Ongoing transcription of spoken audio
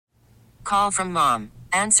Call from mom.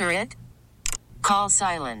 Answer it. Call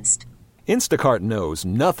silenced. Instacart knows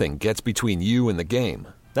nothing gets between you and the game.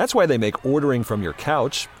 That's why they make ordering from your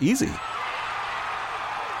couch easy.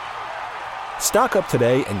 Stock up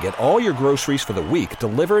today and get all your groceries for the week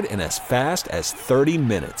delivered in as fast as 30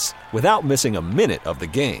 minutes without missing a minute of the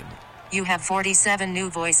game. You have 47 new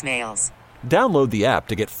voicemails. Download the app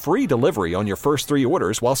to get free delivery on your first 3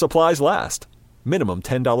 orders while supplies last. Minimum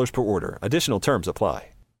 $10 per order. Additional terms apply.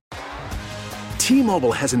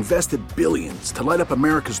 T-Mobile has invested billions to light up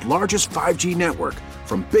America's largest 5G network,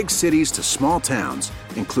 from big cities to small towns,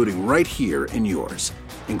 including right here in yours.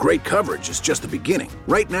 And great coverage is just the beginning.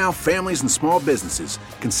 Right now, families and small businesses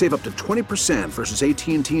can save up to 20% versus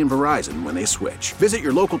AT&T and Verizon when they switch. Visit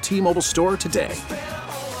your local T-Mobile store today.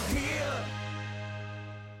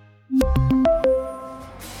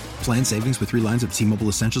 Plan savings with 3 lines of T-Mobile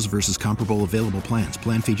Essentials versus comparable available plans.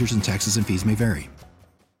 Plan features and taxes and fees may vary.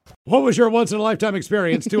 What was your once-in-a-lifetime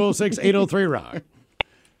experience? 206-803-ROCK.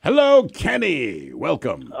 Hello, Kenny.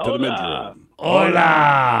 Welcome to the Men's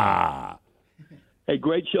Hola. Hey,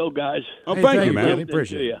 great show, guys. Oh, Hey, thank you, man. Kenny.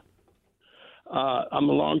 Appreciate it. I'm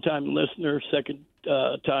a long-time listener,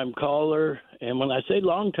 second-time caller. And when I say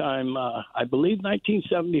long time, I believe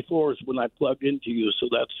 1974 is when I plugged into you. So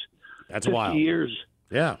That's 50 wild. years.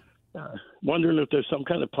 Yeah. Wondering if there's some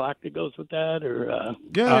kind of plaque that goes with that, or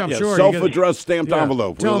Yeah, I'm sure. Self-addressed stamped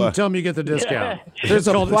envelope. Tell them you get the discount. There's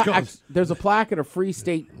It's a plaque at a free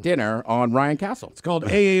state dinner on Ryan Castle. It's called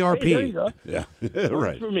Hey, there you AARP. go. Yeah, Works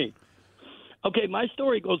right. for me. Okay, my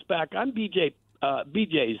story goes back. I'm BJ's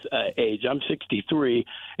age. I'm 63.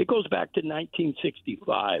 It goes back to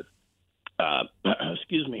 1965.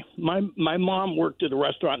 Excuse me. My mom worked at a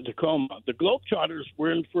restaurant in Tacoma. The Globetrotters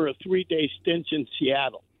were in for a 3-day stint in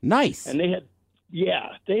Seattle. Nice. And they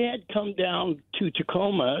had come down to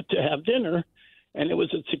Tacoma to have dinner, and it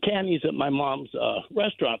was at Sicani's at my mom's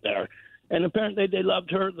restaurant there. And apparently they loved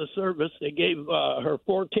her, the service. They gave her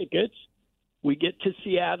 4 tickets. We get to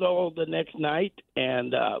Seattle the next night,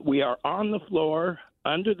 and we are on the floor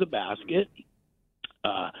under the basket.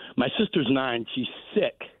 My sister's 9. She's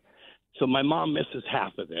sick. So my mom misses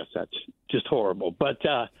half of this. That's just horrible. But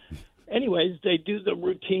anyways, they do the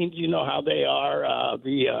routines. You know how they are.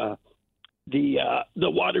 The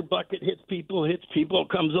water bucket hits people,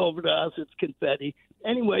 comes over to us. It's confetti.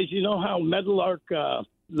 Anyways, you know how Meadowlark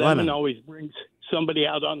Lemon always brings somebody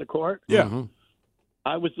out on the court? Yeah. Mm-hmm.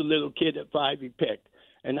 I was the little kid at 5 he picked.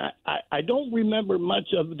 And I don't remember much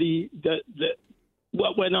of the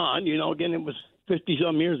what went on. You know, again, it was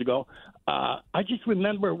 50-some years ago. I just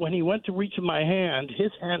remember when he went to reach in my hand,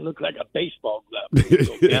 his hand looked like a baseball glove.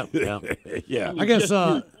 Yeah. I guess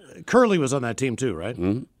Curly was on that team too, right?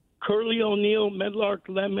 Mm-hmm. Curly O'Neill, Meadowlark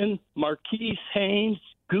Lemon, Marquise Haynes,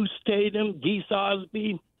 Goose Tatum, Geese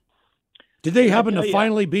Osby. Did they happen tell to ya.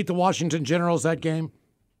 finally beat the Washington Generals that game?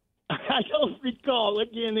 I don't recall.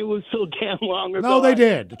 Again, it was so damn long ago. No, they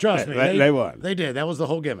did. Trust me. They won. They did. That was the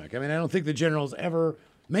whole gimmick. I mean, I don't think the Generals ever,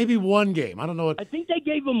 maybe one game. I don't know what. I think they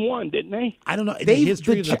gave him one, didn't they? I don't know. In They- the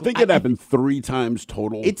history the of I the, think it happened 3 times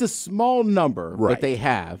total. It's a small number Right. that they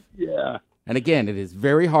have. Yeah. And again, it is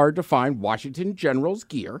very hard to find Washington Generals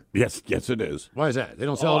gear. yes, it is. why is that? They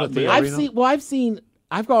don't sell it at the man. arena?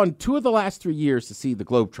 I've gone 2 of the last 3 years to see the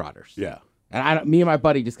Globetrotters. Yeah. And me and my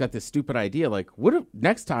buddy just got this stupid idea, like, what if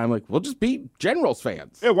next time, like, we'll just beat Generals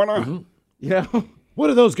fans? Yeah, why not? Mm-hmm. You know? What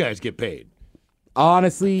do those guys get paid?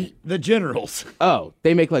 Honestly, The Generals.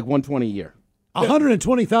 they make like $120 a year.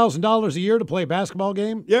 $120,000 a year to play a basketball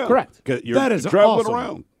game? Yeah. Correct. 'Cause You're That is traveling awesome.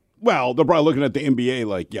 around. Well, they're probably looking at the NBA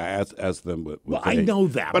like, ask them. Well, I know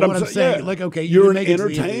that. But what I'm saying, like, okay, you you're can an make it to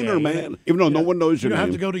the entertainer, NBA. man. Even though no one knows You your don't have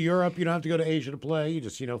name. to go to Europe. You don't have to go to Asia to play. You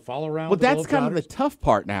just, follow around. Well, with the that's kind of the Globetrotters. tough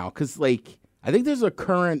part now, because, like, I think there's a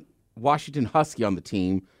current Washington Husky on the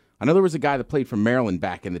team. I know there was a guy that played for Maryland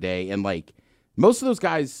back in the day, and, like, most of those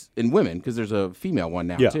guys and women, because there's a female one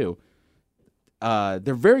now, too,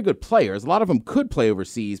 they're very good players. A lot of them could play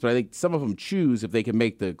overseas, but I think some of them choose if they can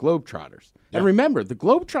make the Globetrotters. And remember, the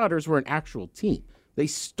Globetrotters were an actual team. They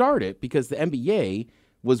started because the NBA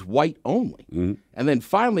was white only. Mm-hmm. And then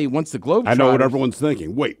finally, once the Globetrotters... I know what everyone's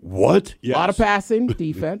thinking. Wait, what? A lot of passing,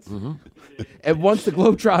 defense. And once the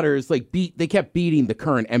Globetrotters, they kept beating the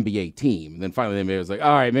current NBA team. And then finally, the NBA was like,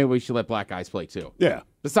 all right, maybe we should let black guys play too. Yeah.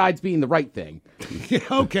 Besides being the right thing.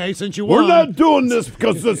 Okay, since you won. We're not doing this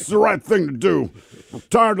because this is the right thing to do. We're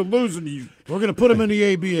tired of losing you. We're going to put them in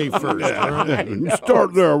the ABA first. all right? You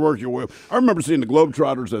start there, work your way. I remember seeing the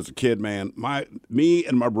Globetrotters as a kid, man. Me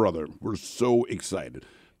and my brother were so excited.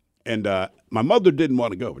 And my mother didn't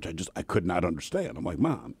want to go, which I could not understand. I'm like,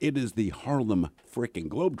 Mom, it is the Harlem freaking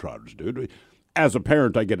Globetrotters, dude. as a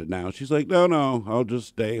parent, I get it now. She's like, no, I'll just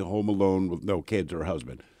stay home alone with no kids or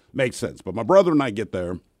husband. Makes sense. But my brother and I get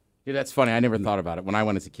there. Yeah, that's funny. I never thought about it. When I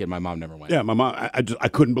went as a kid, my mom never went. Yeah, my mom, I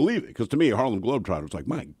couldn't believe it. Because to me, Harlem Globetrotters, like,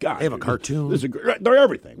 my God. They have a cartoon. They're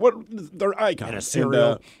everything. They're icons. And a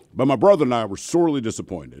cereal. But my brother and I were sorely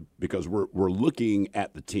disappointed because we're looking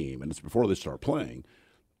at the team, and it's before they start playing,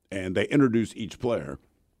 and they introduce each player,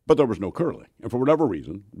 but there was no Curly. And for whatever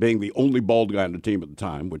reason, being the only bald guy on the team at the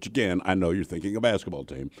time, which, again, I know you're thinking a basketball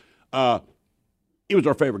team, he was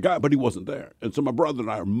our favorite guy, but he wasn't there. And so my brother and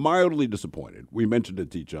I are mildly disappointed. We mentioned it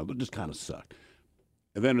to each other. It just kind of sucked.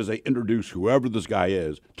 And then as they introduce whoever this guy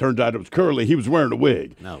is, turns out it was Curly. He was wearing a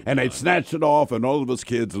wig. And they snatched it off, and all of us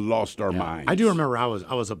kids lost our minds. I do remember I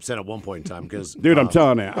was upset at one point in time because... Dude, I'm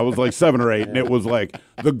telling you, I was like 7 or 8, and it was like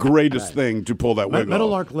the greatest thing to pull that wig off.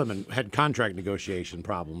 Meadowlark Lemon had contract negotiation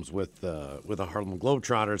problems with the Harlem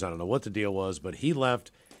Globetrotters. I don't know what the deal was, but he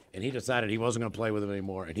left, and he decided he wasn't going to play with them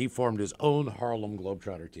anymore, and he formed his own Harlem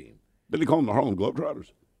Globetrotter team. Did he call them the Harlem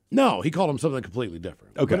Globetrotters? No, he called them something completely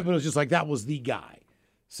different. Okay. But it was just like that was the guy.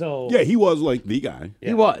 So yeah, he was like the guy. Yeah.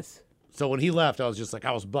 He was. So when he left, I was just like,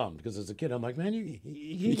 I was bummed because as a kid, I'm like, man,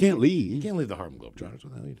 you can't leave. You can't leave the Harlem Globetrotters.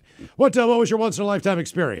 What was your once-in-a-lifetime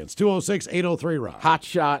experience? 206-803-ROCK. Hot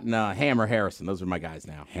Shot and Hammer Harrison. Those are my guys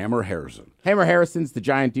now. Hammer Harrison. Hammer Harrison's the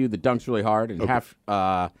giant dude that dunks really hard, and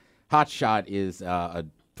Hot Shot is a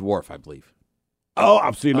dwarf, I believe. Oh,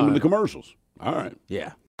 I've seen him in the commercials. All right.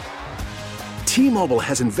 Yeah. T-Mobile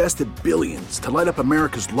has invested billions to light up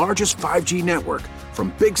America's largest 5G network,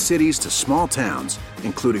 from big cities to small towns,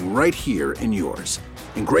 including right here in yours.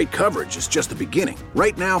 And great coverage is just the beginning.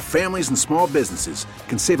 Right now, families and small businesses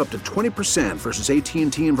can save up to 20% versus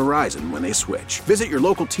AT&T and Verizon when they switch. Visit your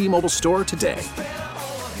local T-Mobile store today.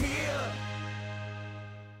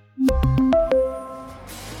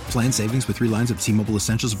 Plan savings with 3 lines of T-Mobile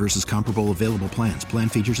Essentials versus comparable available plans. Plan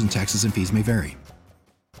features and taxes and fees may vary.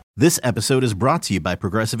 This episode is brought to you by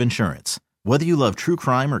Progressive Insurance. Whether you love true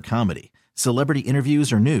crime or comedy, celebrity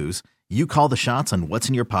interviews or news, you call the shots on what's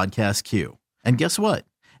in your podcast queue. And guess what?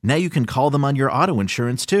 Now you can call them on your auto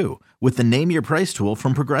insurance too with the Name Your Price tool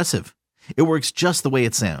from Progressive. It works just the way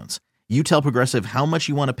it sounds. You tell Progressive how much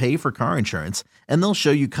you want to pay for car insurance, and they'll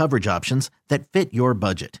show you coverage options that fit your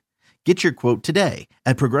budget. Get your quote today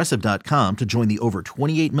at Progressive.com to join the over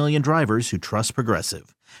 28 million drivers who trust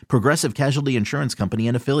Progressive. Progressive Casualty Insurance Company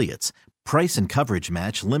and Affiliates. Price and coverage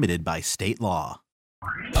match limited by state law.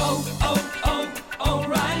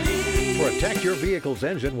 O'Reilly. Protect your vehicle's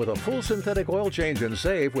engine with a full synthetic oil change and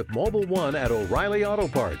save with Mobil 1 at O'Reilly Auto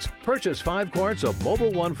Parts. Purchase 5 quarts of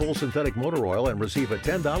Mobil 1 full synthetic motor oil and receive a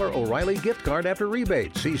 $10 O'Reilly gift card after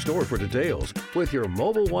rebate. See store for details. With your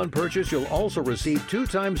Mobil 1 purchase, you'll also receive 2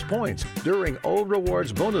 times points during O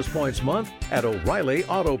Rewards Bonus Points Month at O'Reilly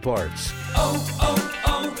Auto Parts.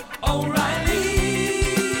 O'Reilly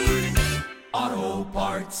Auto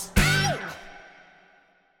Parts.